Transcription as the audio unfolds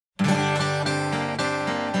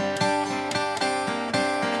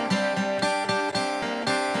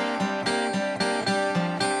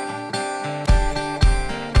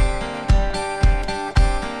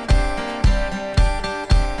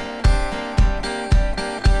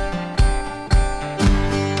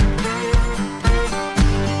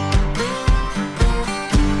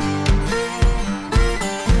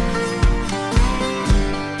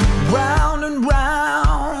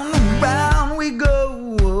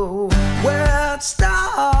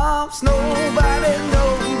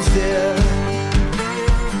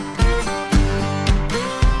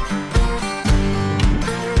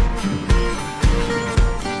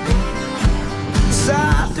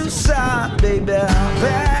baby,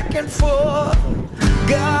 back and forth.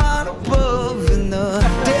 God above and the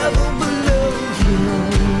devil below you.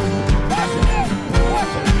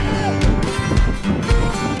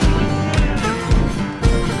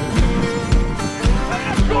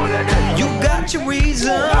 You got your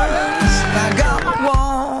reasons, I got my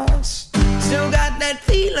wants. Still got that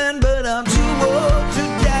feeling, but I'm too old to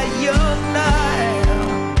die young now.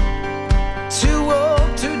 Too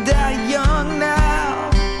old to die young now.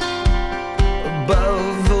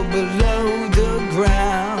 Above or below the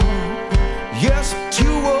ground. Yes,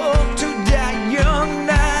 too old to die young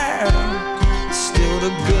now. Still the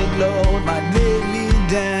good Lord might lay me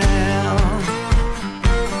down.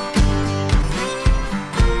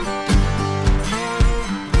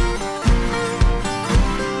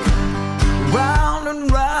 Round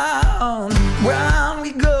and round, round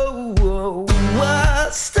we go.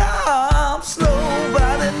 What stops?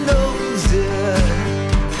 Nobody knows it.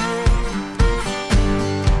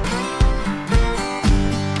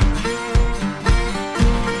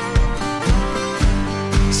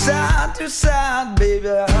 Side to side, baby,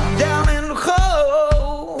 down in the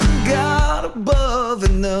hole. God above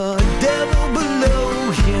and the devil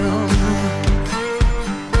below him.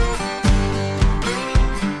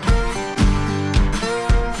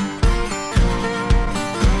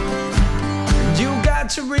 You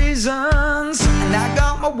got your reasons, and I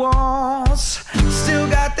got my wants. Still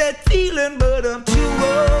got that feeling, but I'm too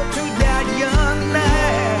old to die young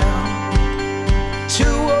now.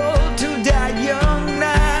 Too old to die young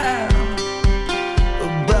now.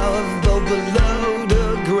 Above or below the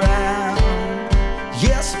ground.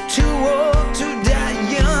 Yes, I'm too old to die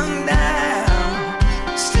young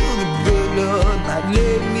now. Still the good Lord might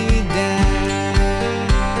lay me down.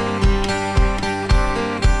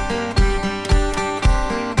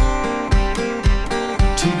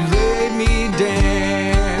 To lay me down.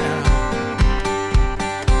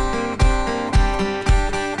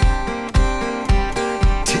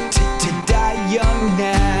 To die young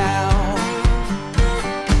now.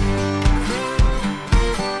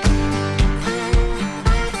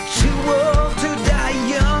 Too old to die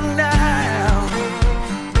young now.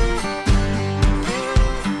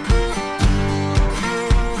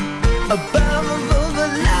 Above or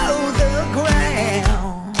below the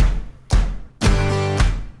ground.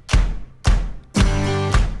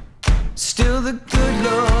 Still the good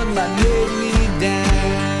Lord might lay me down.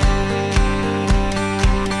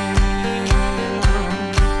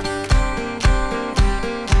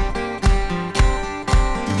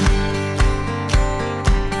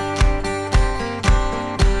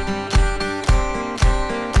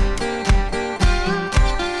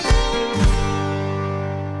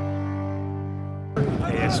 I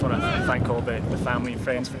just want to thank all the family and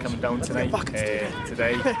friends for coming down tonight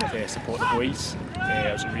today to support the boys.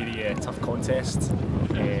 It was a really tough contest.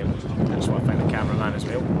 I just want to thank the cameraman as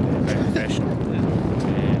well, very professional.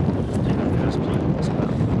 That's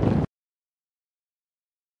what